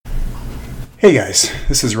Hey guys,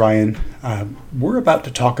 this is Ryan. We're about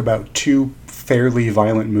to talk about two fairly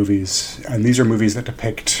violent movies, and these are movies that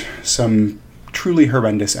depict some truly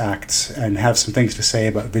horrendous acts and have some things to say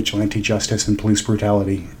about vigilante justice and police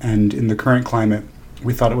brutality. And in the current climate,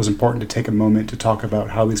 we thought it was important to take a moment to talk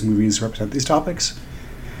about how these movies represent these topics.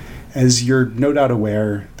 As you're no doubt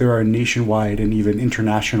aware, there are nationwide and even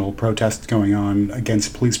international protests going on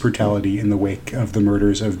against police brutality in the wake of the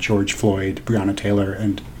murders of George Floyd, Breonna Taylor,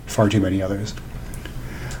 and far too many others.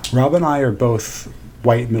 Rob and I are both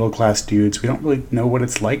white middle-class dudes. We don't really know what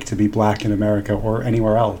it's like to be black in America or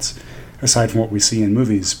anywhere else, aside from what we see in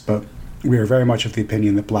movies, but we are very much of the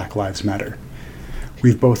opinion that Black Lives Matter.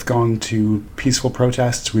 We've both gone to peaceful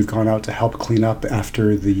protests. We've gone out to help clean up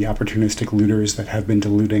after the opportunistic looters that have been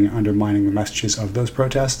diluting and undermining the messages of those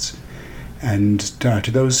protests. And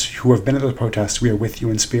to those who have been at those protests, we are with you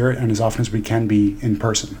in spirit and as often as we can be in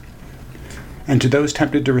person. And to those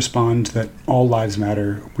tempted to respond that all lives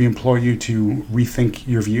matter, we implore you to rethink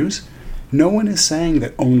your views. No one is saying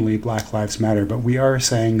that only Black Lives Matter, but we are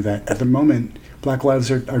saying that at the moment, Black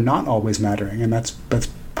lives are not always mattering, and that's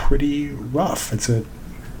pretty rough. It's a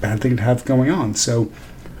bad thing to have going on. So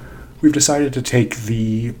we've decided to take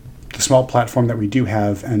the small platform that we do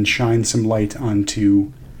have and shine some light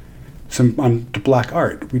onto black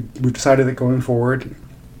art. We've decided that going forward,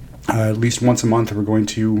 at least once a month, we're going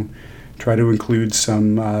to try to include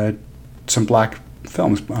some black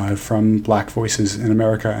films from black voices in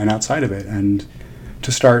America and outside of it. And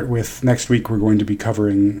to start with, next week we're going to be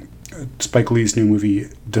covering Spike Lee's new movie,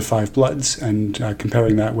 Da 5 Bloods, and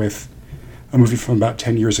comparing that with a movie from about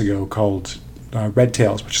 10 years ago called Red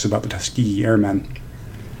Tails, which is about the Tuskegee Airmen.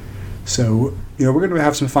 So, we're going to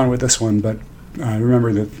have some fun with this one, but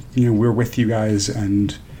remember that, we're with you guys,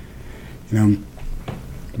 and,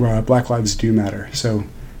 Black lives do matter. So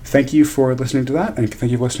thank you for listening to that, and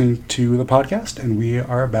thank you for listening to the podcast, and we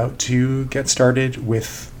are about to get started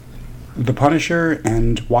with The Punisher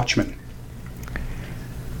and Watchmen.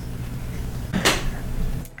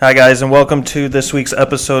 Hi guys, and welcome to this week's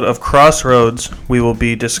episode of Crossroads. We will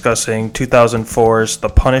be discussing 2004's The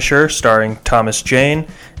Punisher, starring Thomas Jane,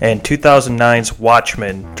 and 2009's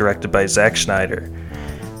Watchmen, directed by Zack Snyder.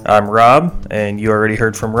 I'm Rob, and you already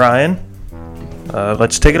heard from Ryan.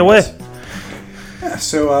 Let's take it away. Yeah,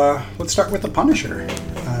 so let's start with The Punisher.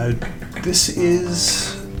 This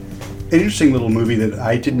is an interesting little movie that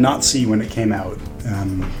I did not see when it came out.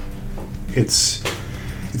 It's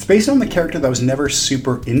based on the character that I was never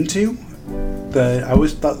super into. I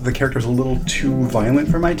always thought the character was a little too violent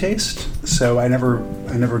for my taste, so I never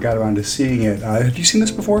got around to seeing it. Have you seen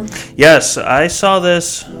this before? Yes, I saw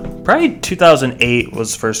this probably 2008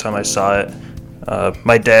 was the first time I saw it.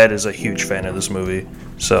 My dad is a huge fan of this movie,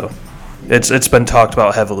 so it's been talked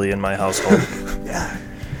about heavily in my household. Yeah,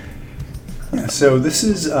 so this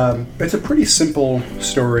is it's a pretty simple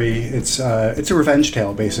story. It's a revenge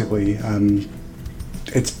tale, basically.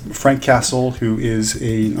 It's Frank Castle, who is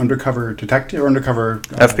an undercover detective or undercover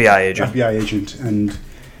FBI agent, and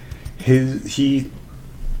he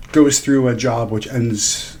goes through a job which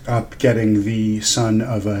ends up getting the son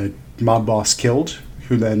of a mob boss killed,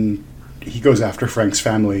 who then he goes after Frank's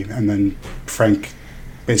family, and then Frank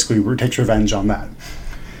basically takes revenge on that.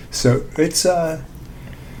 So it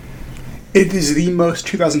is the most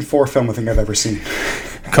 2004 film I think I've ever seen.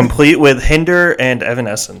 Complete with Hinder and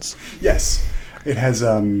Evanescence. Yes. It has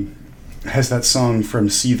that song from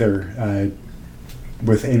Seether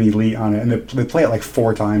with Amy Lee on it, and they play it like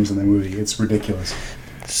 4 times in the movie. It's ridiculous.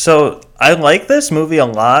 So I like this movie a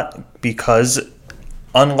lot because,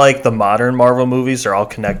 unlike the modern Marvel movies, they're all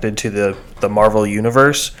connected to the Marvel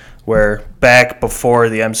universe, where back before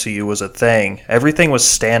the MCU was a thing, everything was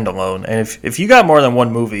standalone. And if you got more than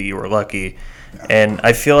one movie, you were lucky. Yeah. And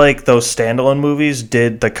I feel like those standalone movies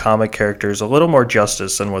did the comic characters a little more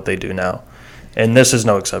justice than what they do now. And this is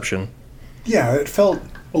no exception. Yeah, it felt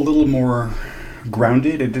a little more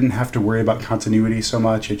grounded. It didn't have to worry about continuity so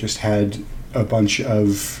much. It just had a bunch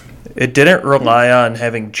of... It didn't rely on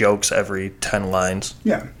having jokes every 10 lines.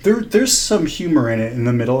 Yeah, there's some humor in it, in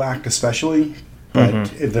the middle act especially, but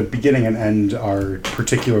the beginning and end are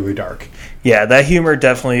particularly dark. Yeah, that humor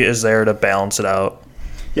definitely is there to balance it out.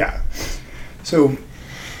 Yeah. So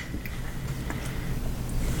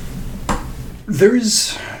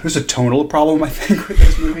there's a tonal problem, I think, with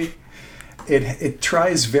this movie. It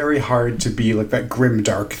tries very hard to be like that grim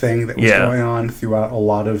dark thing that was going on throughout a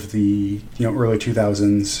lot of the early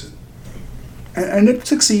 2000s, and it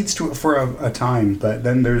succeeds for a time. But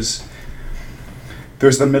then there's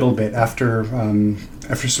the middle bit after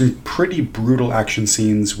some pretty brutal action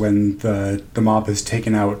scenes when the mob has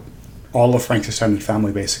taken out all of Frank's extended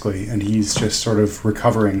family, basically, and he's just sort of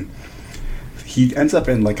recovering. He ends up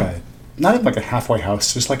in not in like a halfway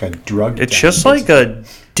house, just like a drug. It's just like a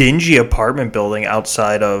dingy apartment building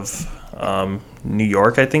outside of New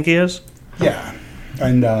York, I think he is. Yeah.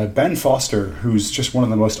 And Ben Foster, who's just one of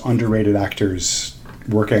the most underrated actors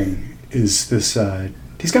working, is this...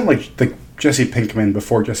 he's kind of like Jesse Pinkman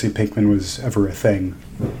before Jesse Pinkman was ever a thing.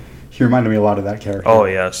 He reminded me a lot of that character. Oh,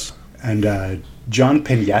 yes. And John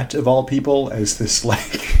Pignette, of all people, as this,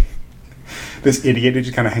 this idiot who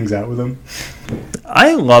just kind of hangs out with him.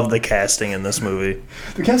 I love the casting in this movie.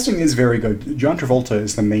 The casting is very good. John Travolta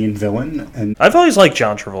is the main villain. And I've always liked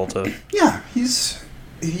John Travolta. Yeah, he is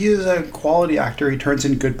a quality actor. He turns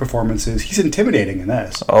in good performances. He's intimidating in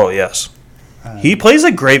this. Oh, yes. He plays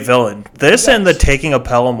a great villain. This and the Taking a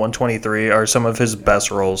Pelham 123 are some of his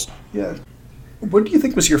best roles. Yeah. What do you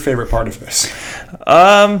think was your favorite part of this?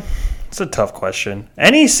 It's a tough question.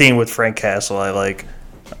 Any scene with Frank Castle I like.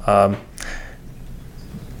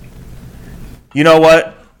 You know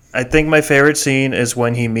what? I think my favorite scene is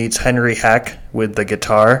when he meets Henry Heck with the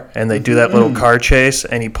guitar, and they do that little car chase,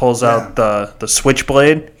 and he pulls out the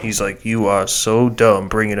switchblade. He's like, "You are so dumb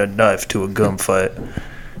bringing a knife to a gunfight."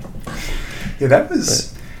 Yeah, that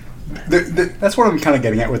was... that's what I'm kind of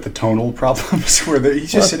getting at with the tonal problems, where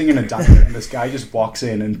he's just sitting in a diner, and this guy just walks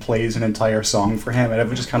in and plays an entire song for him, and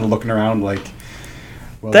everyone's just kind of looking around like,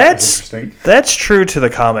 well, that's interesting. That's true to the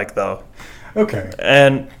comic, though. Okay.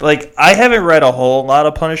 And, I haven't read a whole lot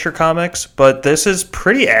of Punisher comics, but this is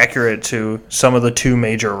pretty accurate to some of the two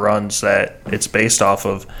major runs that it's based off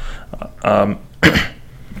of.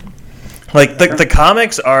 The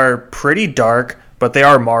comics are pretty dark, but they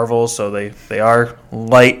are Marvel, so they are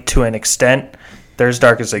light to an extent. They're as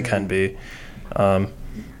dark as they can be.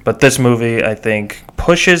 But this movie, I think,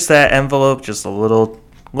 pushes that envelope just a little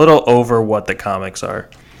over what the comics are.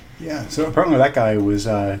 Yeah, so apparently that guy was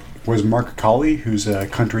Mark Colley, who's a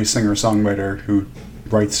country singer-songwriter who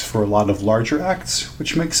writes for a lot of larger acts,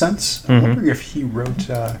 which makes sense. I'm wondering if he wrote...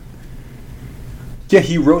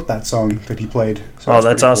 he wrote that song that he played. So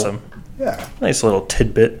that's awesome. Cool. Yeah. Nice little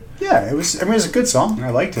tidbit. Yeah, it was a good song.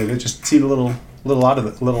 I liked it. It just seemed a little out of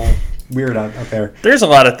it, a little weird out there. There's a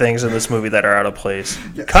lot of things in this movie that are out of place.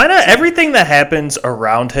 Yeah. Kind of everything that happens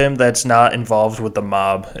around him that's not involved with the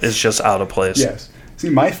mob is just out of place. Yes. See,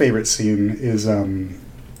 my favorite scene is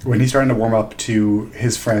when he's starting to warm up to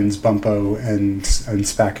his friends Bumpo and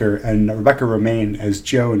Spacker and Rebecca Romaine as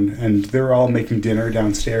Joan, and they're all making dinner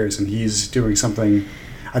downstairs, and he's doing something,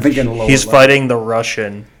 I think, in a lower He's level. fighting the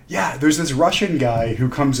Russian. Yeah, there's this Russian guy who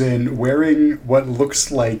comes in wearing what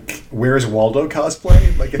looks like Where's Waldo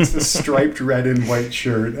cosplay. Like, it's this striped red and white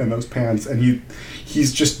shirt and those pants, and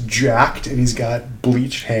he's just jacked, and he's got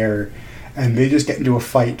bleached hair. And they just get into a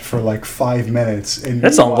fight for 5 minutes. And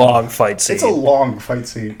that's a long fight scene. It's a long fight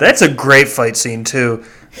scene. That's a great fight scene, too.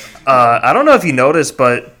 I don't know if you noticed,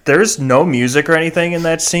 but there's no music or anything in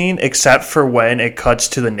that scene except for when it cuts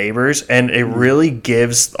to the neighbors, and it really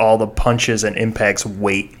gives all the punches and impacts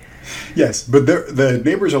weight. Yes, but the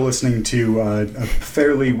neighbors are listening to a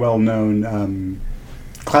fairly well-known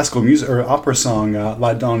classical music or opera song,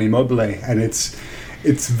 La Donna Immobile, and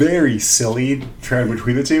it's very silly trying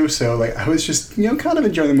between the two. So I was just kind of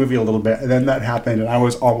enjoying the movie a little bit, and then that happened, and I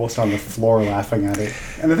was almost on the floor laughing at it.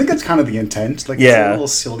 And I think that's kind of the intent. It's a little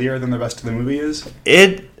sillier than the rest of the movie is.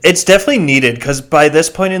 It's definitely needed because by this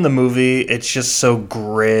point in the movie, it's just so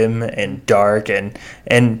grim and dark,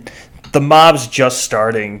 and the mob's just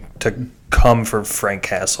starting to come for Frank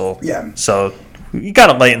Castle. Yeah. So you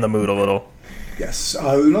got to lighten the mood a little. Yes.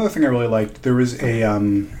 Another thing I really liked, there was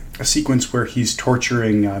a sequence where he's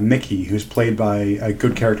torturing Mickey, who's played by a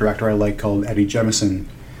good character actor I like called Eddie Jemison,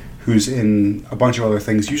 who's in a bunch of other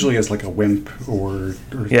things, usually as a wimp or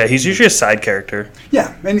yeah, he's usually a side character.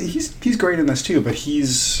 Yeah, and he's great in this too, but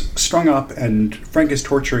he's strung up and Frank is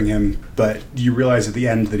torturing him, but you realize at the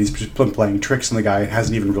end that he's just playing tricks on the guy and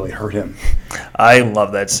hasn't even really hurt him. I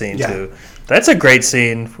love that scene too. That's a great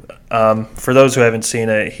scene. For those who haven't seen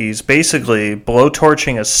it, he's basically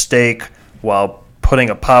blowtorching a steak while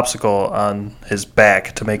putting a popsicle on his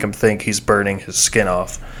back to make him think he's burning his skin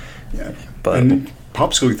off. Yeah, and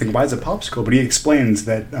popsicle, you think, why is it popsicle? But he explains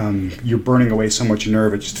that you're burning away so much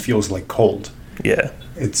nerve, it just feels like cold. Yeah.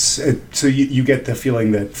 So you get the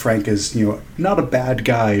feeling that Frank is, not a bad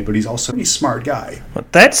guy, but he's also a pretty smart guy.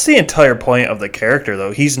 That's the entire point of the character,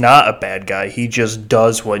 though. He's not a bad guy. He just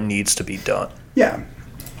does what needs to be done. Yeah.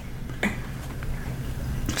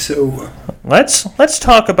 So let's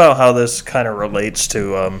talk about how this kind of relates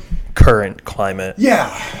to current climate.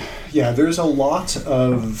 Yeah. There's a lot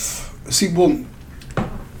of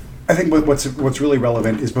I I think what's really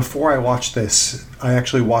relevant is before I watched this, I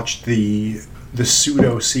actually watched the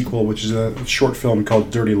pseudo sequel, which is a short film called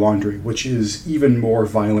Dirty Laundry, which is even more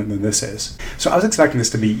violent than this is. So I was expecting this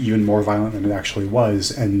to be even more violent than it actually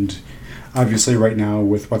was, and obviously right now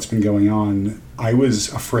with what's been going on, I was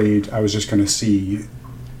afraid I was just going to see,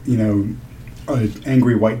 an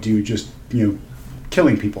angry white dude just,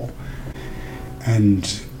 killing people.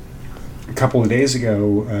 And a couple of days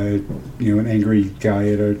ago, an angry guy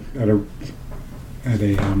at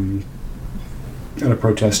a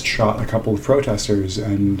protest shot a couple of protesters,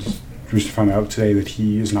 and we just found out today that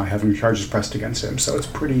he is not having charges pressed against him. So it's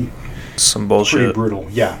some bullshit. Pretty brutal.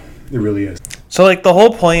 Yeah, it really is. So, the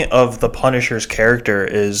whole point of the Punisher's character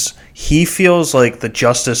is he feels like the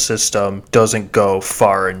justice system doesn't go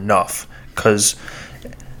far enough, because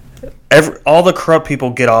all the corrupt people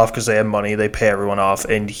get off because they have money, they pay everyone off,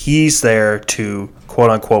 and he's there to,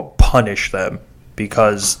 quote-unquote, punish them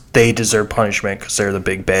because they deserve punishment because they're the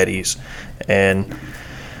big baddies. And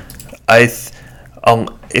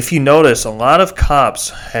if you notice, a lot of cops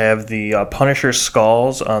have the Punisher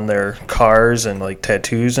skulls on their cars and,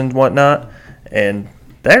 tattoos and whatnot, and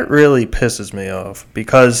that really pisses me off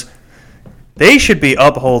because they should be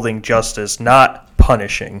upholding justice, not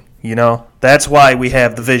punishing, That's why we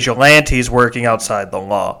have the vigilantes working outside the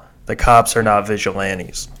law. The cops are not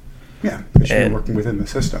vigilantes. Yeah, they should be working within the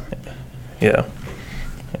system. Yeah.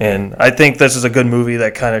 And I think this is a good movie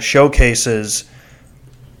that kind of showcases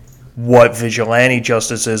what vigilante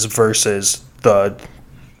justice is versus the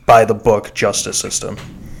by-the-book justice system.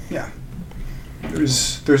 Yeah.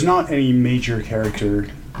 There's not any major character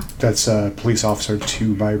that's a police officer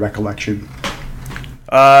to my recollection.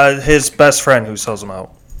 His best friend who sells him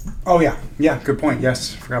out. Oh, yeah. Yeah, good point.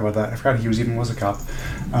 Yes, forgot about that. I forgot he was a cop.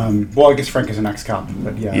 Well, I guess Frank is an ex-cop,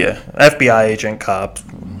 but yeah. Yeah, FBI agent, cop.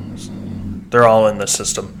 They're all in the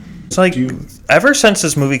system. It's ever since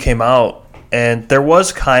this movie came out, and there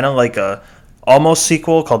was kind of a almost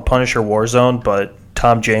sequel called Punisher Warzone, but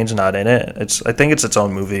Tom Jane's not in it. I think it's its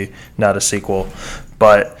own movie, not a sequel.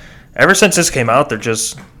 But ever since this came out,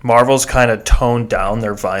 Marvel's kind of toned down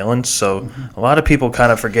their violence, so a lot of people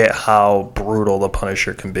kind of forget how brutal the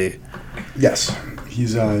Punisher can be. Yes,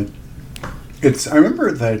 he's I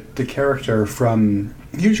remember the character from.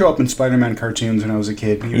 He would show up in Spider-Man cartoons when I was a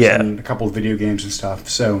kid. He was in a couple of video games and stuff.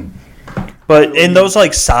 So, but in those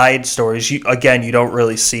side stories, you don't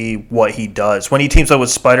really see what he does. When he teams up with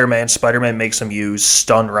Spider-Man, Spider-Man makes him use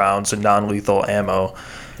stun rounds and non-lethal ammo.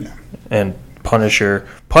 Yeah. And Punisher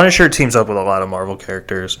teams up with a lot of Marvel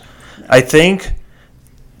characters. Yeah. I think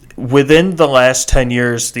within the last 10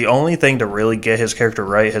 years, the only thing to really get his character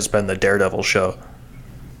right has been the Daredevil show.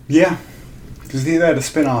 Yeah, because he had a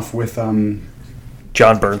spin-off with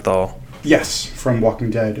John Bernthal. Yes, from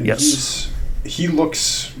Walking Dead. And yes. He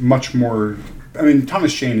looks much more. I mean,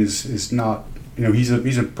 Thomas Jane is not. He's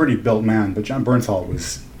a pretty built man, but John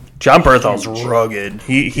Bernthal's rugged.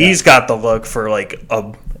 He's got the look for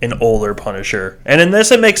an older Punisher, and in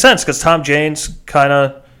this it makes sense because Tom Jane's kind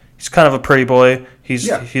of a pretty boy. He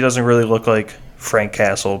doesn't really look like Frank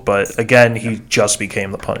Castle, but again, he just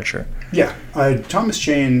became the Punisher. Yeah, Thomas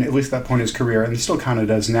Jane, at least at that point in his career, and he still kind of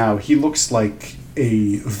does now. He looks like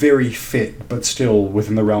a very fit, but still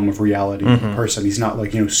within the realm of reality person. He's not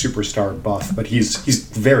superstar buff, but he's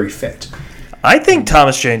very fit. I think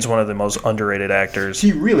Thomas Jane's one of the most underrated actors.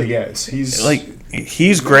 He really is.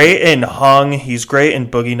 He's great in Hung. He's great in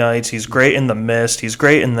Boogie Nights. He's great in The Mist. He's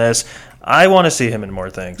great in this. I want to see him in more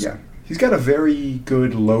things. Yeah. He's got a very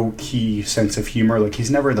good low-key sense of humor.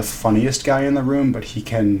 He's never the funniest guy in the room, but he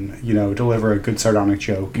can, deliver a good sardonic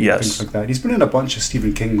joke and things like that. He's been in a bunch of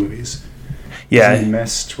Stephen King movies. Yeah. He's in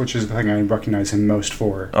Mist, which is the thing I recognize him most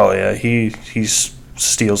for. Oh, yeah. He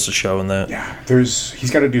steals the show in that. Yeah.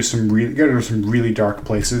 He's got to do some really dark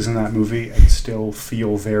places in that movie and still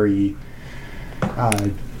feel very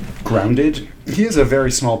grounded. He has a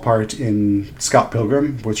very small part in Scott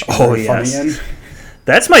Pilgrim, which is very funny in.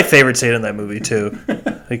 That's my favorite scene in that movie, too.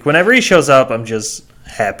 Whenever he shows up, I'm just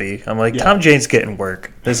happy. I'm Tom Jane's getting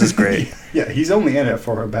work. This is great. Yeah, he's only in it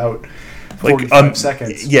for about 45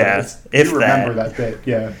 seconds. Yeah, if you remember that bit,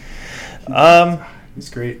 yeah. He's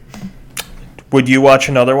great. Would you watch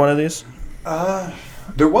another one of these?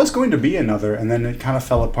 There was going to be another, and then it kind of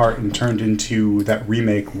fell apart and turned into that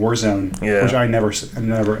remake, Warzone, which I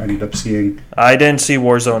never ended up seeing. I didn't see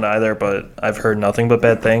Warzone either, but I've heard nothing but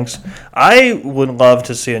bad things. I would love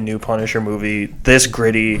to see a new Punisher movie, this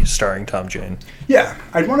gritty, starring Tom Jane. Yeah,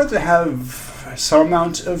 I'd want it to have some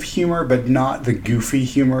amount of humor, but not the goofy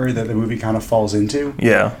humor that the movie kind of falls into.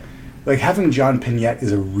 Yeah. like having John Pignette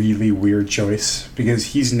is a really weird choice because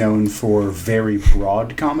he's known for very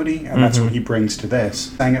broad comedy, and that's what he brings to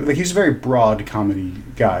this. Like he's a very broad comedy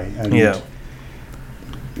guy, and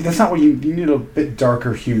that's not what you need. A bit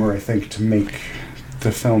darker humor, I think, to make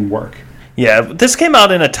the film work. Yeah, this came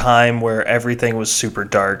out in a time where everything was super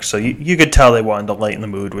dark, so you could tell they wanted to lighten the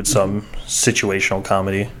mood with some situational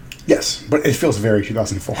comedy. Yes, but it feels very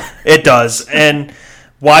 2004. It does, and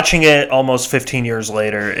watching it almost 15 years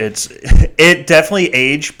later, it definitely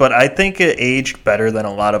aged, but I think it aged better than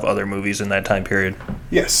a lot of other movies in that time period.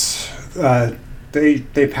 Yes,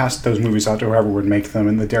 they passed those movies out to whoever would make them,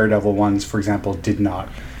 and the Daredevil ones, for example, did not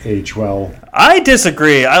age well. I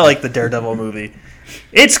disagree. I like the Daredevil movie.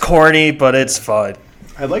 It's corny, but it's fun.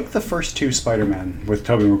 I like the first two Spider-Man with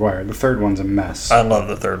Tobey Maguire. The third one's a mess. I love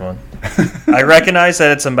the third one. I recognize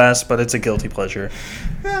that it's a mess, but it's a guilty pleasure.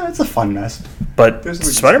 Yeah, it's a fun mess. But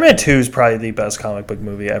Spider-Man 2 is probably the best comic book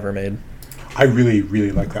movie ever made. I really,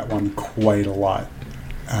 really like that one quite a lot.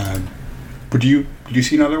 Would you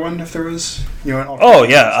see another one if there was, Oh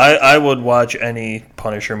yeah, I would watch any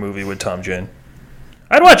Punisher movie with Tom Jane.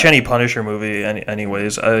 I'd watch any Punisher movie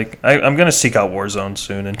anyways. I'm gonna seek out Warzone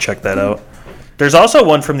soon and check that out. There's also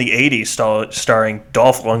one from the 80s starring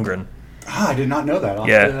Dolph Lundgren. I did not know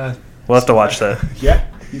that. We'll have to watch that. Yeah,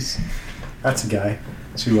 that's a guy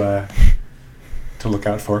to look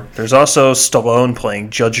out for. There's also Stallone playing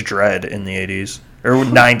Judge Dredd in the 80s. Or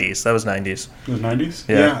 90s. That was 90s. It was 90s?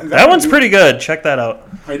 Yeah. That one's pretty good. Check that out.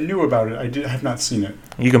 I knew about it. I have not seen it.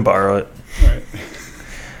 You can borrow it. Right.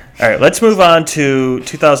 All right, let's move on to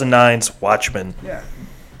 2009's Watchmen. Yeah.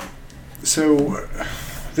 So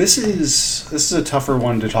this is a tougher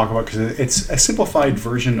one to talk about because it's a simplified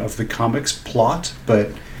version of the comics plot, but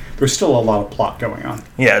there's still a lot of plot going on.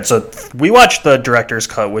 Yeah, we watched the director's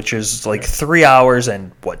cut, which is like 3 hours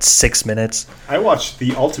and 6 minutes. I watched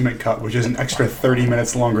the ultimate cut, which is an extra 30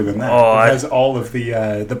 minutes longer than that. Oh, it has all of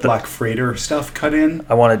the Black Freighter stuff cut in.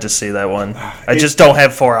 I wanted to see that one. I just don't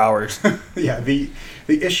have 4 hours. Yeah, the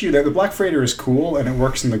issue that the Black Freighter is cool and it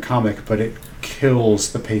works in the comic, but it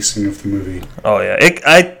kills the pacing of the movie. Oh yeah,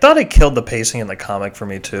 I thought it killed the pacing in the comic for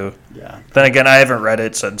me too. Yeah. Then again, I haven't read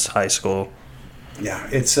it since high school. Yeah,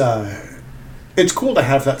 it's cool to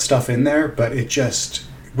have that stuff in there, but it just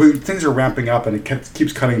when things are ramping up and it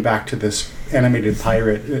keeps cutting back to this animated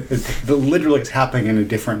pirate, it literally it's happening in a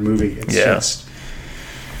different movie.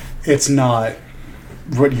 It's not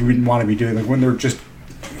what you would want to be doing. Like when they're just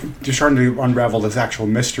trying to unravel this actual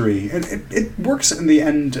mystery. It works in the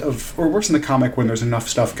works in the comic when there's enough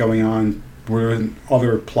stuff going on with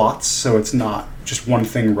other plots, so it's not just one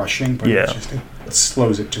thing rushing, but it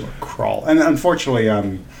slows it to a crawl. And unfortunately,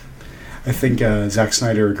 I think Zack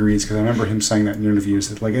Snyder agrees because I remember him saying that in interviews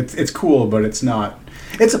that like it's cool, but it's not.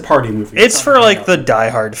 It's a party movie. It's for like the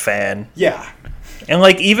diehard fan. Yeah. And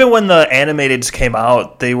like even when the animateds came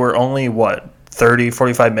out, they were only 30,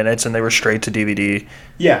 45 minutes, and they were straight to DVD.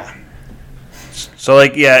 Yeah. So,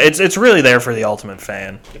 it's really there for the ultimate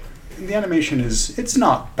fan. The animation it's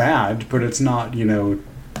not bad, but it's not,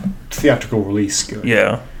 theatrical release good.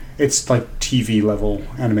 Yeah. It's like TV level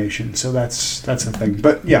animation, so that's the thing.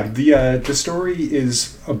 But yeah, the story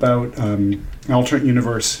is about an alternate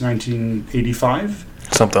universe, 1985.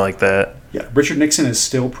 Something like that. Yeah, Richard Nixon is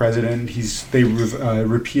still president. They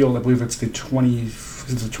repealed, I believe it's the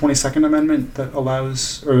 22nd Amendment that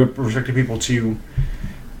allows or restricted people to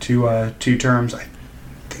 2 terms. I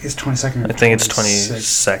think it's 22nd. I think it's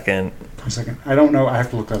 22nd. 22nd. I don't know. I have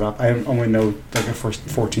to look that up. I only know like the first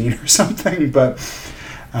 14 or something. But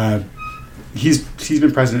he's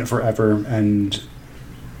been president forever, and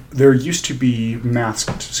there used to be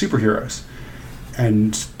masked superheroes,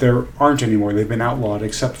 and there aren't anymore. They've been outlawed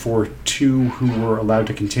except for 2 who were allowed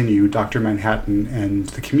to continue: Dr. Manhattan and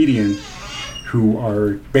the comedian, who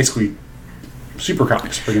are basically super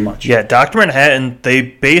cops, pretty much. Yeah, Dr. Manhattan, they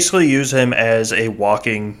basically use him as a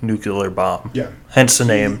walking nuclear bomb. Yeah. Hence the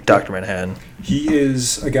name Dr. Manhattan. He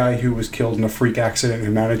is a guy who was killed in a freak accident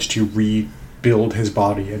who managed to rebuild his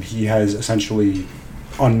body, and he has essentially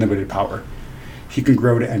unlimited power. He can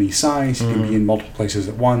grow to any size, he can be in multiple places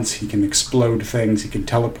at once, he can explode things, he can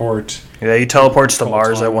teleport. Yeah, he teleports to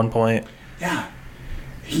Mars at one point. Yeah.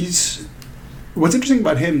 What's interesting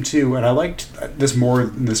about him, too, and I liked this more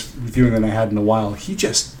in this viewing than I had in a while, he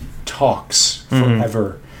just talks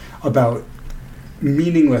forever about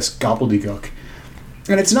meaningless gobbledygook.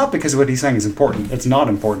 And it's not because what he's saying is important. It's not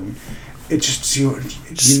important. It's just,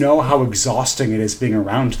 you know how exhausting it is being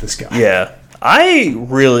around this guy. Yeah. I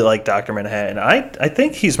really like Dr. Manhattan. I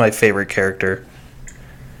think he's my favorite character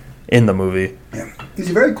in the movie. Yeah. He's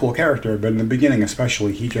a very cool character, but in the beginning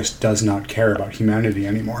especially, he just does not care about humanity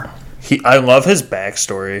anymore. I love his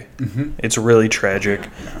backstory. Mm-hmm. It's really tragic.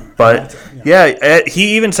 But,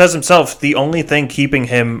 he even says himself, the only thing keeping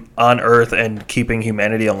him on Earth and keeping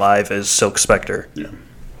humanity alive is Silk Spectre. Yeah.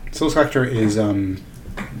 Silk Spectre is,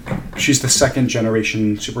 she's the second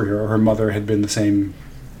generation superhero. Her mother had been the same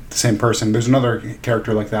person. There's another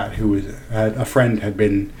character like that who was, a friend had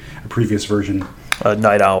been a previous version.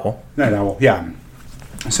 Night Owl. Night Owl, yeah.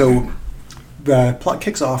 So the plot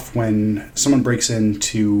kicks off when someone breaks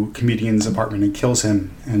into Comedian's apartment and kills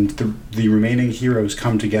him, and the remaining heroes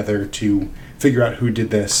come together to figure out who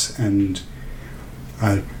did this and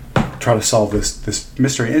try to solve this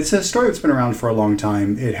mystery. It's a story that's been around for a long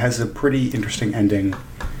time. It has a pretty interesting ending.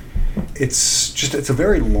 It's a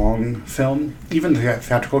very long film. Even the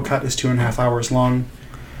theatrical cut is 2.5 hours long.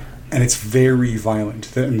 And it's very violent.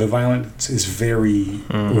 The violence is very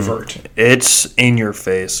overt. It's in your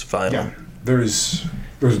face violent. Yeah. There's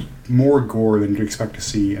more gore than you'd expect to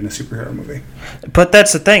see in a superhero movie. But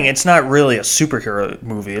that's the thing. It's not really a superhero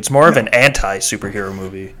movie. It's more of an anti-superhero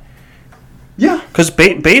movie. Yeah. Because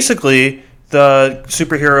basically, the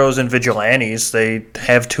superheroes and vigilantes, they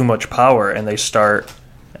have too much power, and they start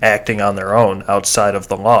acting on their own outside of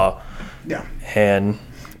the law. Yeah. And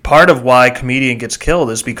part of why Comedian gets killed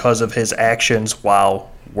is because of his actions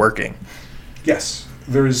while working. Yes.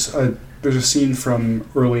 There's a scene from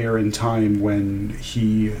earlier in time when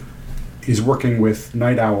he is working with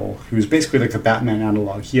Night Owl, who's basically like the Batman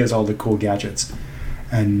analog. He has all the cool gadgets.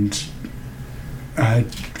 And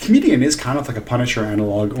Comedian is kind of like a Punisher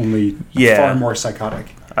analog, only far more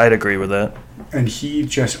psychotic. I'd agree with that. And he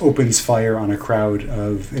just opens fire on a crowd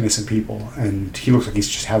of innocent people, and he looks like he's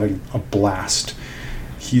just having a blast.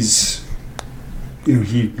 He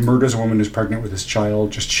murders a woman who's pregnant with his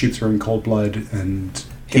child, just shoots her in cold blood, and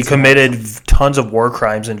he committed tons of war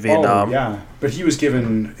crimes in Vietnam. Oh, yeah. But he was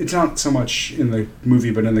given, it's not so much in the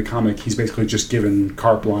movie, but in the comic, he's basically just given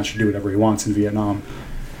carte blanche to do whatever he wants in Vietnam.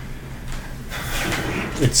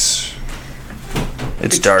 It's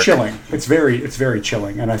dark. Chilling. It's very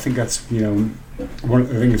chilling, and I think that's one of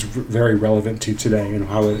the things it's very relevant to today, and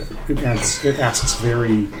how it asks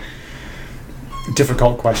very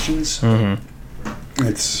difficult questions. Mm-hmm.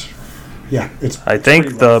 I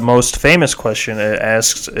think the most famous question it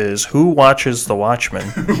asks is, who watches The Watchmen?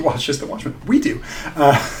 Who watches The Watchmen? We do.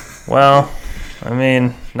 Well, I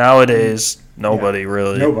mean, nowadays nobody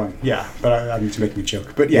really. Nobody. Yeah, but I'm to make me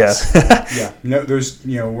joke. But yes, yeah. No, there's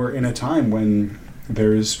we're in a time when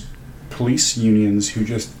there's police unions who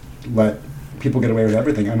just let people get away with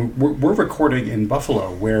everything. I mean, we're recording in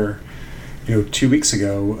Buffalo, where 2 weeks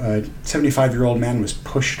ago, a 75-year-old man was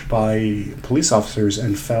pushed by police officers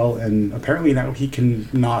and fell, and apparently now he can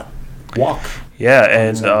not walk. Yeah,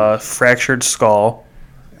 and fractured skull,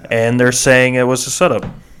 and they're saying it was a setup.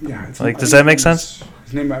 Yeah, does that make sense?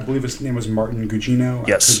 I believe his name was Martin Gugino.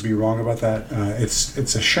 Yes. I could be wrong about that.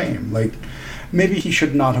 It's a shame. Maybe he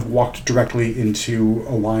should not have walked directly into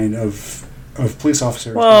a line of police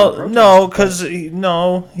officers. Well, no, because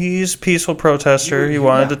he's a peaceful protester. He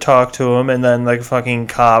wanted to talk to him, and then a fucking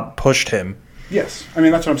cop pushed him. Yes, I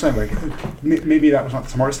mean that's what I'm saying. Maybe that was not the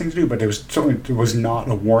smartest thing to do, but there was not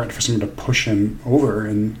a warrant for someone to push him over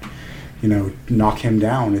and knock him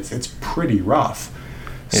down. It's pretty rough.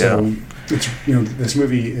 So this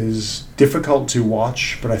movie is difficult to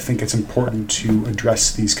watch, but I think it's important to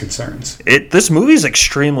address these concerns. This movie is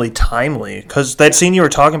extremely timely, because that scene you were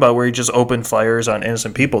talking about where he just opened fires on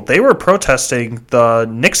innocent people, they were protesting the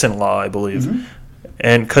Nixon law, I believe. Mm-hmm.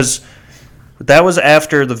 And because that was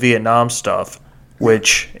after the Vietnam stuff,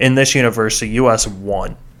 which in this universe the U.S.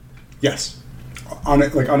 won. Yes.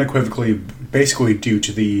 Unequivocally, basically due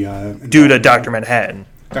to Dr. Manhattan.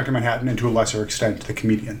 Dr. Manhattan, and to a lesser extent, the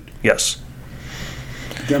Comedian. Yes.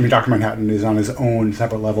 I mean, Dr. Manhattan is on his own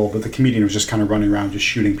separate level, but the Comedian was just kind of running around just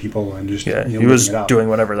shooting people and just he was doing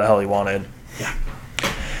whatever the hell he wanted. Yeah.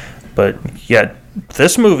 But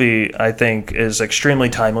this movie I think is extremely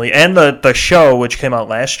timely, and the show, which came out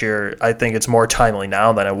last year, I think it's more timely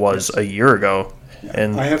now than it was a year ago. Yeah.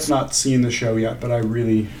 And I have not seen the show yet, but I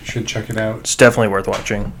really should check it out. It's definitely worth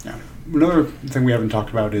watching. Yeah. Another thing we haven't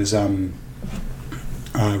talked about is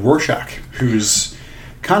Rorschach, who's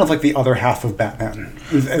kind of like the other half of Batman.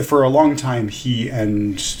 For a long time, he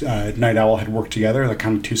and Night Owl had worked together,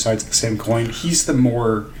 kind of two sides of the same coin. He's the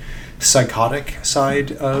more psychotic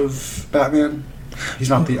side of Batman. He's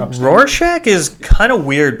not the upstanding. Rorschach is kind of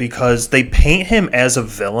weird because they paint him as a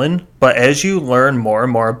villain, but as you learn more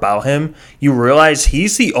and more about him, you realize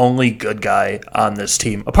he's the only good guy on this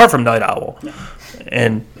team, apart from Night Owl. Yeah.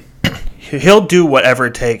 And he'll do whatever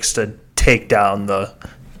it takes to take down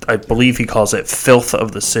I believe he calls it filth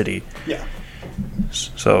of the city. Yeah.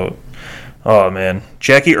 So Oh, man.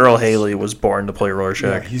 Jackie Earle Haley was born to play Yeah,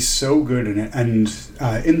 Rorschach. he's so good in it. And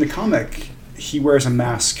in the comic, he wears a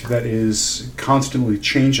mask that is constantly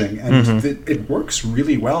changing, and it works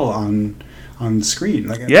really well on screen.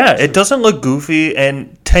 Like, Yeah, it doesn't look goofy,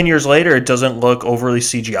 and 10 years later, it doesn't look overly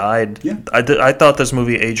CGI'd. Yeah. I thought this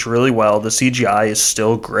movie aged really well. The CGI is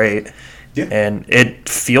still great, Yeah. and it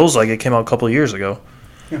feels like it came out a couple of years ago.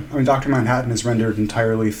 Yeah, I mean, Dr. Manhattan is rendered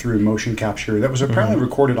entirely through motion capture. That was apparently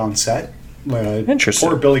recorded on set. Interesting.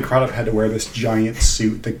 Poor Billy Crudup had to wear this giant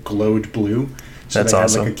suit that glowed blue. So That's they had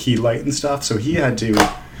awesome. like a key light and stuff. So he had to.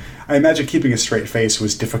 I imagine keeping a straight face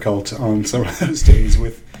was difficult on some of those days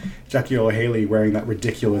with Jackie Earle Haley wearing that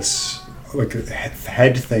ridiculous like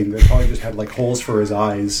head thing that probably just had like holes for his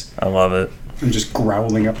eyes. I love it. And just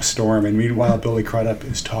growling up a storm. And meanwhile, Billy Crudup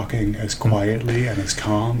is talking as quietly and as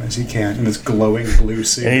calm as he can in this glowing blue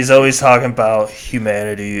suit. And he's always talking about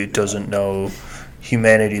humanity doesn't know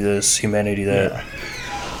humanity this, humanity that.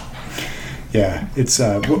 Yeah, it's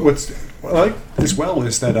what I like as well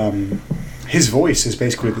is that his voice is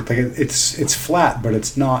basically like it's flat, but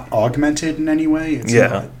it's not augmented in any way. It's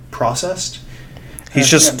not processed. He's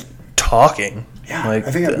just talking. Yeah, like,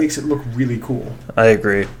 I think that makes it look really cool. I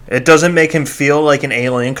agree. It doesn't make him feel like an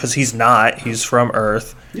alien because he's not. He's from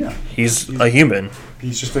Earth. Yeah, he's a human.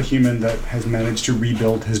 He's just a human that has managed to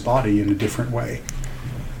rebuild his body in a different way.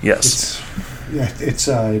 Yes.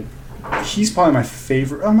 He's probably my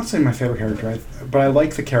favorite. I'm not saying my favorite character, but I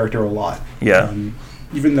like the character a lot. Yeah.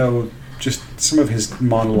 Even though just some of his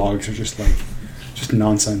monologues are just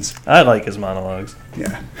nonsense. I like his monologues.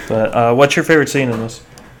 Yeah. But what's your favorite scene in this?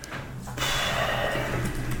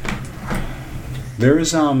 There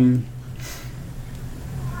is I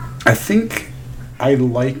think I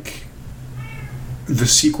like the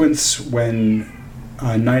sequence when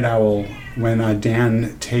Night Owl, when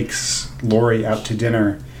Dan takes Laurie out to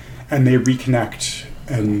dinner, and they reconnect,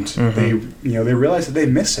 and they realize that they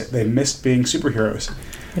miss it. They missed being superheroes,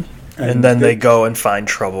 and then they go and find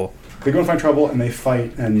trouble. They go and find trouble, and they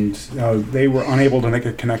fight, and they were unable to make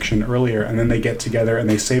a connection earlier, and then they get together and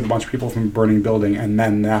they save a bunch of people from a burning building, and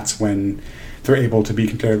then that's when they're able to be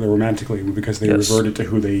together romantically because they reverted to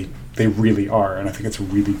who they really are, and I think it's a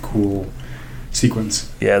really cool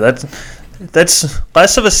sequence. Yeah, that's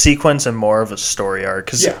less of a sequence and more of a story arc.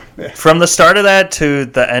 Because from the start of that to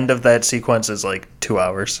the end of that sequence is like 2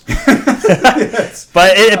 hours. Yes.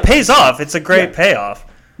 But it pays off. It's a great payoff.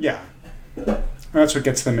 Yeah. That's what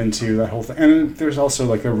gets them into that whole thing. And there's also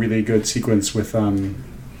like a really good sequence with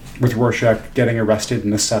Rorschach getting arrested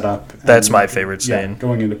in a setup. That's my favorite scene. Yeah,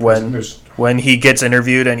 going into prison. When he gets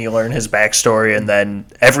interviewed and you learn his backstory, and then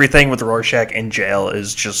everything with Rorschach in jail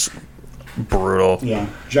is just brutal. Yeah.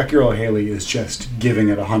 Jackie Earle Haley is just giving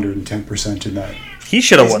it 110% in that. He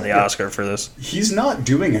should have won the Oscar for this. He's not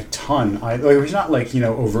doing a ton. He's not like,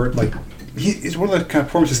 overt. Like, he's one of the kind of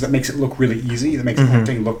performances that makes it look really easy, that makes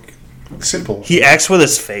acting look simple. He acts with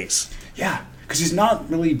his face. Yeah. Because he's not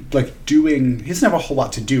really he doesn't have a whole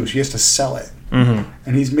lot to do, so he has to sell it. Mm-hmm.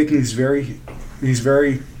 And he's making these very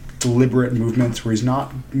deliberate movements where he's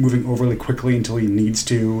not moving overly quickly until he needs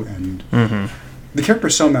to. And the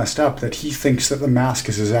character's so messed up that he thinks that the mask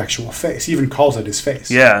is his actual face. He even calls it his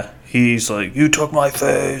face. Yeah. He's like, you took my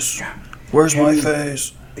face. Yeah. Where's my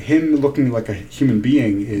face? Him looking like a human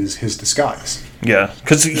being is his disguise. Yeah.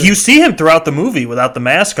 Because you see him throughout the movie without the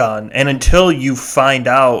mask on, and until you find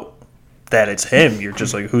out that it's him, you're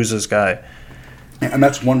just like, who's this guy? And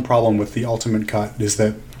that's one problem with the Ultimate Cut, is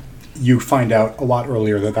that you find out a lot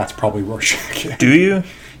earlier that that's probably Rorschach. Do you?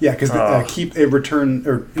 Yeah, because it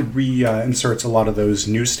reinserts a lot of those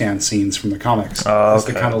newsstand scenes from the comics as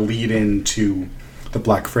they kind of lead into the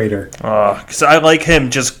Black Freighter. Because I like him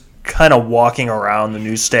just kind of walking around the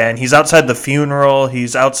newsstand. He's outside the funeral.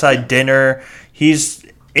 He's outside dinner. He's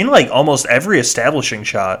in like almost every establishing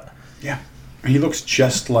shot. Yeah. He looks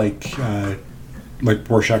just like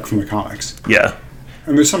Rorschach from the comics. Yeah.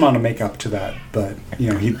 And there's some amount of makeup to that, but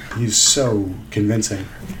he's so convincing.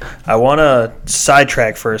 I want to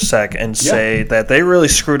sidetrack for a sec and say that they really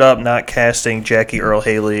screwed up not casting Jackie Earle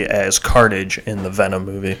Haley as Carnage in the Venom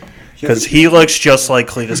movie, because he looks just like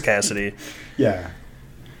Cletus Cassidy. Yeah.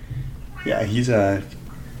 Yeah, he's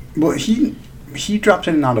he dropped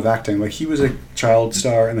in and out of acting. Like, he was a child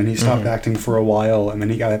star, and then he stopped acting for a while, and then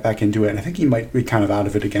he got back into it. And I think he might be kind of out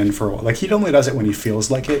of it again for a while. Like, he only does it when he feels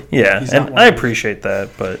like it. Yeah, and I appreciate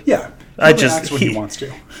that, but yeah, acts when he wants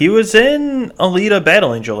to. He was in Alita: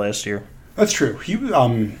 Battle Angel last year. That's true. He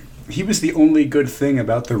was the only good thing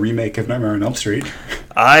about the remake of Nightmare on Elm Street.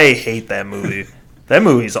 I hate that movie. That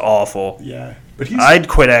movie's awful. Yeah, but I'd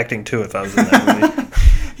quit acting too if I was in that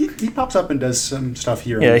movie. he pops up and does some stuff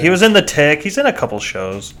here. Yeah, he was in The Tick. He's in a couple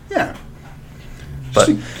shows. Yeah. But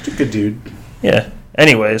Just a good dude. Yeah.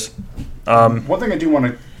 Anyways. One thing I do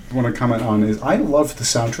want to comment on is I love the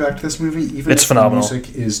soundtrack to this movie, even it's if phenomenal. the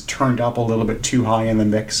music is turned up a little bit too high in the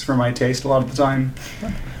mix for my taste a lot of the time.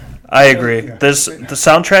 I agree. Yeah. The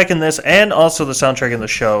soundtrack in this and also the soundtrack in the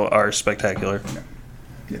show are spectacular.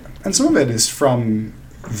 Yeah. And some of it is from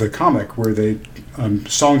the comic where they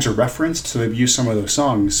songs are referenced, so they've used some of those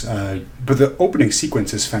songs. But the opening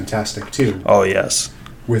sequence is fantastic too. Oh, yes.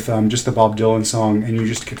 With just the Bob Dylan song, and you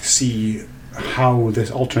just get to see how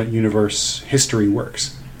this alternate universe history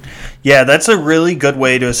works. Yeah, that's a really good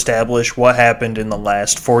way to establish what happened in the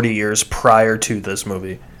last 40 years prior to this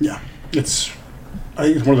movie. Yeah. I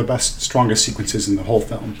think it's one of the best, strongest sequences in the whole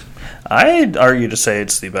film. I'd argue to say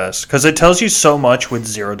it's the best, because it tells you so much with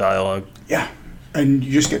zero dialogue. Yeah. And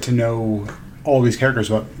you just get to know all these characters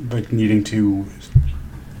without like needing to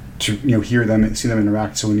hear them and see them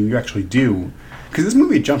interact. So when you actually do, because this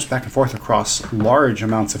movie jumps back and forth across large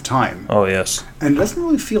amounts of time. Oh, yes. And it doesn't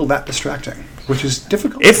really feel that distracting, which is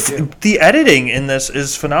difficult to do. The editing in this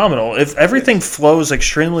is phenomenal. If everything flows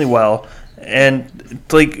extremely well, and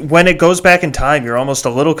like when it goes back in time, you're almost a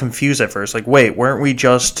little confused at first. Like, wait, weren't we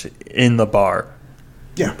just in the bar?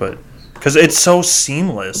 Yeah. But because it's so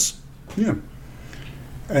seamless. Yeah.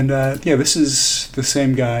 And this is the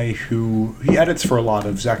same guy who he edits for a lot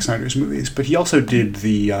of Zack Snyder's movies, but he also did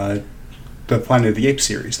the Planet of the Apes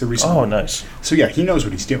series, the recent one. Oh, nice. So yeah, he knows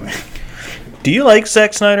what he's doing. Do you like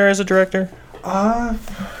Zack Snyder as a director? I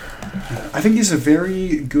think he's a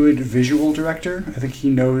very good visual director. I think he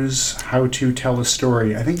knows how to tell a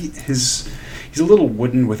story. I think he's a little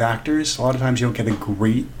wooden with actors. A lot of times you don't get a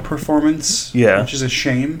great performance, which is a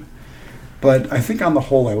shame. But I think on the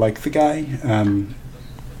whole I like the guy.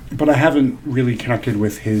 But I haven't really connected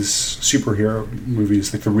with his superhero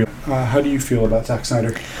movies, like the real. How do you feel about Zack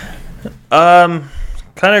Snyder? Kind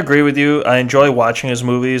of agree with you. I enjoy watching his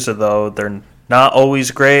movies, although they're not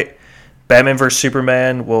always great. Batman vs.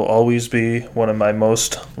 Superman will always be one of my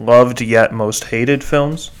most loved yet most hated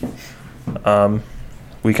films.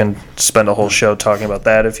 We can spend a whole show talking about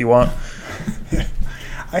that if you want.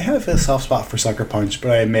 I have a soft spot for Sucker Punch,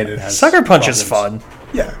 but I admit it has Sucker Punch problems. is fun.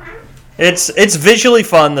 Yeah. It's visually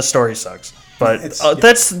fun. The story sucks, but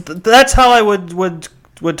that's how I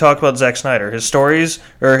would talk about Zack Snyder. His stories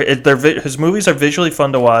his movies are visually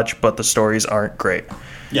fun to watch, but the stories aren't great.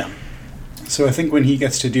 Yeah. So I think when he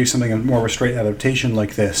gets to do something more of a straight adaptation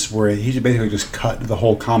like this, where he basically just cut the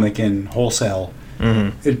whole comic in wholesale,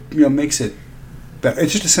 it makes it.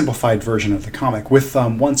 It's just a simplified version of the comic with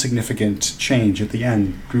one significant change at the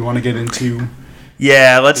end. Do we want to get into?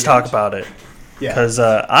 Yeah, let's talk about it. Yeah, because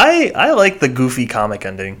I like the goofy comic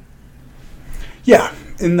ending. Yeah,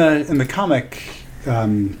 in the comic,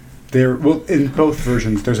 in both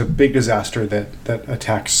versions, there's a big disaster that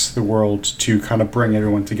attacks the world to kind of bring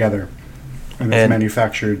everyone together, and it's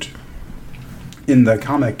manufactured. In the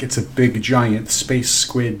comic, it's a big, giant space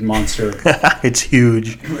squid monster. It's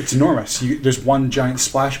huge. It's enormous. There's one giant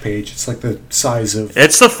splash page. It's like the size of.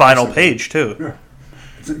 It's the final page too.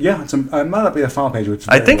 Yeah, it might not be the final page. But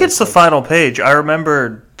I think it's the final page. I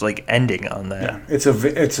remember ending on that. Yeah, it's a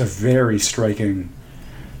very striking,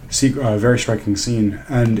 scene.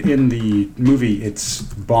 And in the movie, it's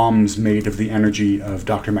bombs made of the energy of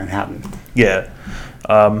Dr. Manhattan. Yeah,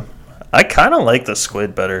 I kind of like the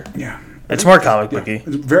squid better. Yeah. It's more comic booky.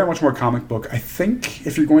 It's very much more comic book. I think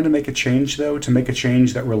if you're going to make a change, though, to make a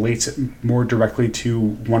change that relates it more directly to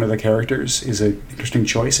one of the characters is an interesting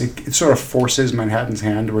choice. It sort of forces Manhattan's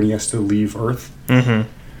hand when he has to leave Earth. Mm-hmm.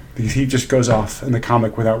 Because he just goes off in the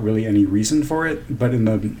comic without really any reason for it. But in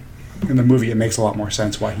the movie, it makes a lot more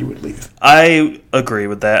sense why he would leave. I agree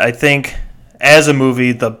with that. I think as a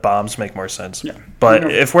movie, the bombs make more sense. Yeah. But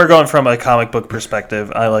if we're going from a comic book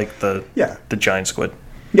perspective, I like the giant squid.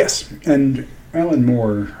 Yes, and Alan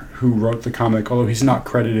Moore, who wrote the comic, although he's not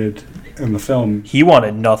credited in the film, he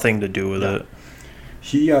wanted nothing to do with it.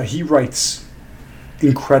 He writes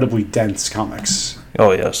incredibly dense comics.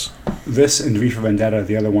 Oh yes, this and V for Vendetta,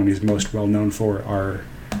 the other one he's most well known for, are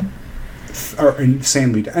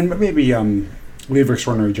insanely, and maybe League of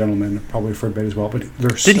Extraordinary Gentlemen probably for a bit as well. But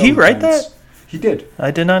they're did he write dense. that? He did.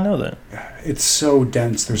 I did not know that. It's so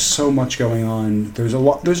dense. There's so much going on. There's a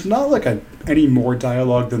lot. There's not like any more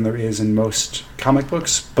dialogue than there is in most comic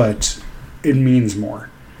books, but it means more.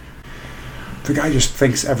 The guy just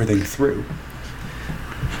thinks everything through.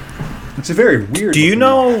 It's a very weird. Do you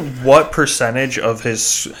know what percentage of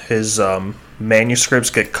his manuscripts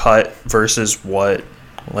get cut versus what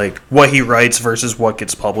Like, what he writes versus what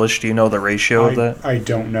gets published. Do you know the ratio of that? I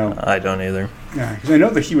don't know. I don't either. Yeah, because I know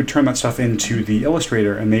that he would turn that stuff into the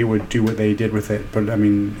Illustrator, and they would do what they did with it. But, I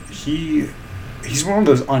mean, he's one of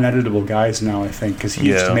those uneditable guys now, I think, because he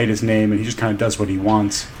just made his name, and he just kind of does what he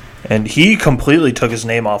wants. And he completely took his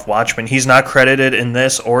name off Watchmen. He's not credited in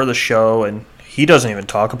this or the show, and he doesn't even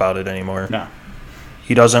talk about it anymore. No.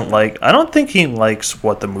 He doesn't like... I don't think he likes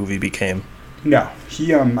what the movie became. No.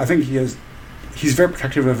 I think he's very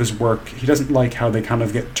protective of his work. He doesn't like how they kind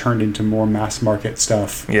of get turned into more mass market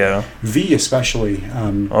stuff. Yeah. V especially.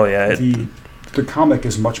 The comic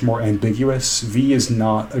is much more ambiguous. V is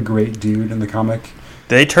not a great dude in the comic.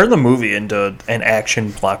 They turned the movie into an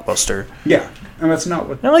action blockbuster. Yeah. And that's not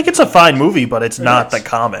what... And, like, it's a fine movie, but it's not the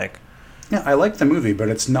comic. Yeah, I like the movie, but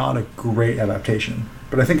it's not a great adaptation.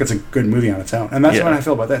 But I think it's a good movie on its own. And that's what I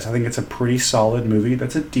feel about this. I think it's a pretty solid movie.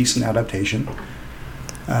 That's a decent adaptation.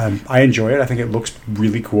 I enjoy it. I think it looks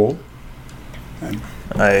really cool.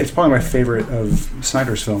 It's probably my favorite of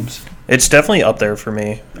Snyder's films. It's definitely up there for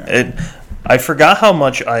me. Yeah. I forgot how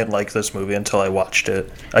much I liked this movie until I watched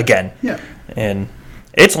it again. Yeah. And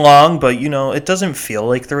it's long, but, it doesn't feel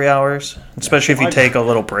like 3 hours, especially if you take a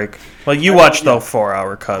little break. Well, you watched the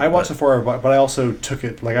 4-hour cut. I watched the 4-hour, but I also took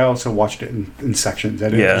it, I also watched it in sections. I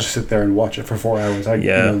didn't just sit there and watch it for 4 hours.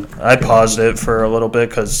 I paused it for a little bit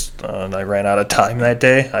because I ran out of time that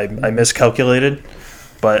day. I miscalculated.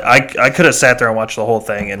 But I could have sat there and watched the whole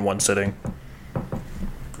thing in one sitting.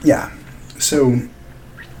 Yeah. So...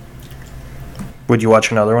 Would you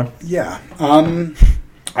watch another one? Yeah.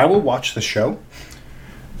 I will watch the show.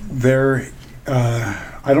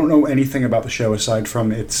 I don't know anything about the show aside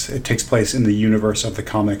from it takes place in the universe of the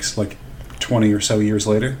comics, like 20 or so years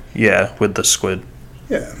later. Yeah, with the squid.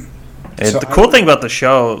 Yeah. The cool thing about the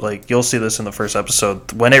show, like, you'll see this in the first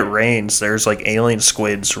episode, when it rains, there's, like, alien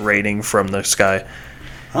squids raining from the sky.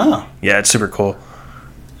 Ah. Yeah, it's super cool.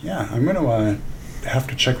 Yeah, I'm going to have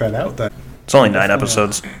to check that out then. It's only 9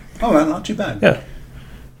 episodes. Oh, not too bad. Yeah.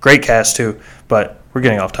 Great cast, too, but we're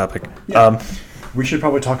getting off topic. Yeah. We should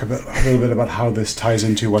probably talk a little bit about how this ties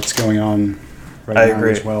into what's going on right now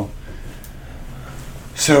as well.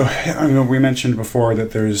 So, we mentioned before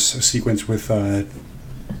that there's a sequence with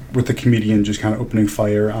the comedian just kind of opening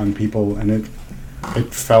fire on people, and it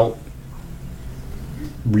felt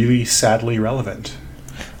really sadly relevant.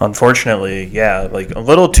 Unfortunately, yeah, like a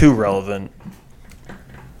little too relevant.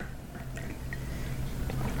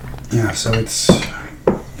 Yeah, so it's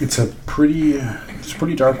a pretty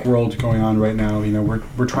dark world going on right now.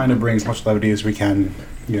 We're trying to bring as much levity as we can.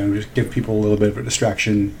 Just give people a little bit of a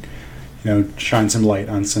distraction. Shine some light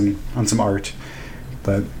on some art.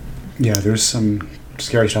 But yeah, there's some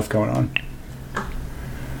scary stuff going on.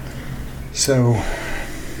 So,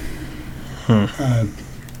 I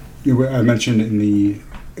mentioned in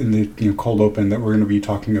the cold open that we're going to be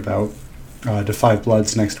talking about The Five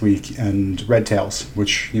Bloods next week and Red Tails,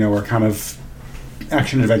 which are kind of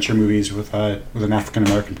action adventure movies with an African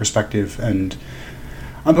American perspective, and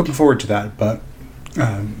I'm looking forward to that. But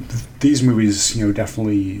these movies,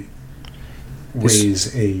 definitely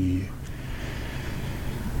raise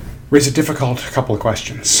a difficult couple of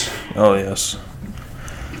questions. Oh yes.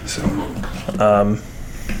 So,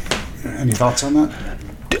 any thoughts on that?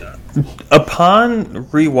 Upon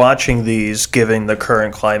rewatching these, given the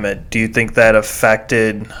current climate, do you think that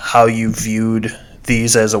affected how you viewed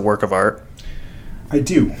these as a work of art? I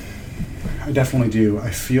do. I definitely do.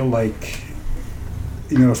 I feel like,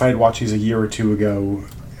 if I had watched these a year or two ago,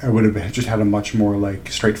 I would have just had a much more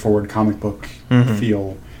straightforward comic book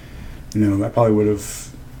feel. I probably would have.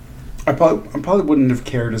 I probably wouldn't have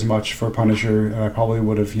cared as much for Punisher, and I probably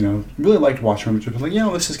would have, really liked Watchmen, which was like,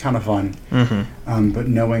 this is kind of fun. Mm-hmm. But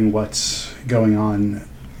knowing what's going on,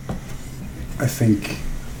 I think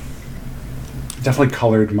definitely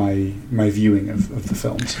colored my viewing of the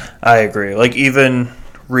films. I agree. Even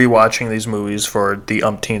rewatching these movies for the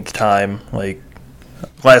umpteenth time,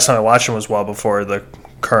 last time I watched them was well before the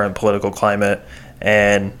current political climate,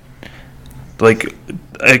 and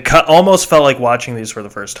it almost felt like watching these for the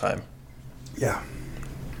first time. Yeah.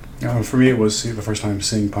 For me, it was the first time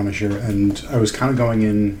seeing Punisher, and I was kind of going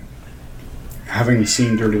in, having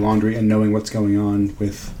seen Dirty Laundry and knowing what's going on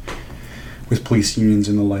with police unions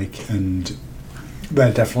and the like, and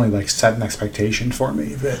that definitely set an expectation for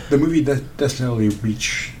me. That the movie doesn't necessarily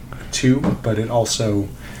reach to, but it also,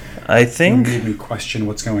 I think, made me question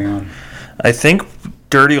what's going on. I think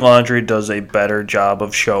Dirty Laundry does a better job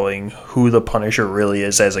of showing who the Punisher really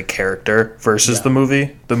is as a character versus the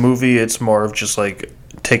movie. The movie, it's more of just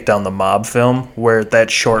take down the mob film, where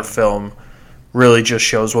that short film really just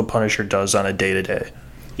shows what Punisher does on a day-to-day.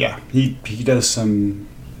 Yeah, he does some.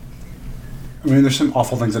 I mean, there's some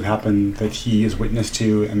awful things that happen that he is witness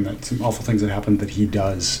to, and that some awful things that happen that he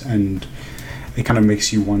does, and it kind of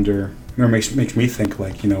makes you wonder, or makes me think,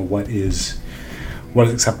 like, what is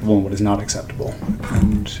acceptable and what is not acceptable,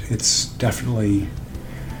 and it's definitely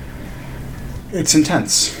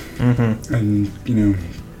intense, and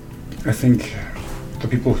I think the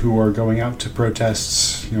people who are going out to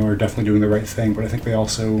protests, are definitely doing the right thing, but I think they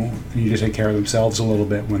also need to take care of themselves a little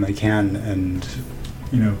bit when they can, and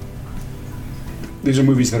these are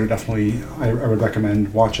movies that are definitely I would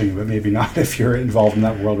recommend watching, but maybe not if you're involved in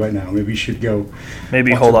that world right now. Maybe you should go.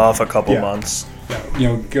 Maybe hold off a couple months.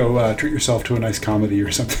 Go treat yourself to a nice comedy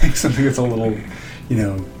or something. Something that's a little,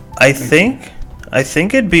 I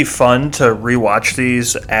think it'd be fun to rewatch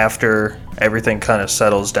these after everything kind of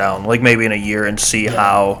settles down, like maybe in a year, and see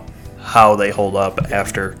how they hold up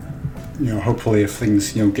after. Hopefully, if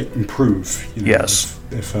things improve. Yes.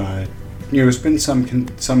 If there's been some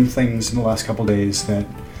things in the last couple days that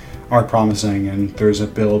are promising, and there's a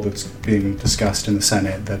bill that's being discussed in the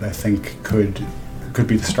Senate that I think could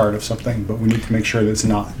be the start of something, but we need to make sure that it's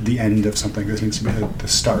not the end of something. This needs to be the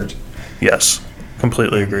start. Yes,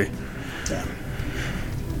 completely agree. Yeah.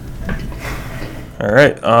 All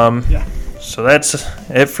right. So that's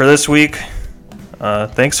it for this week.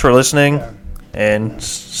 Thanks for listening, and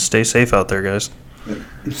stay safe out there, guys.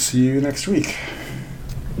 See you next week.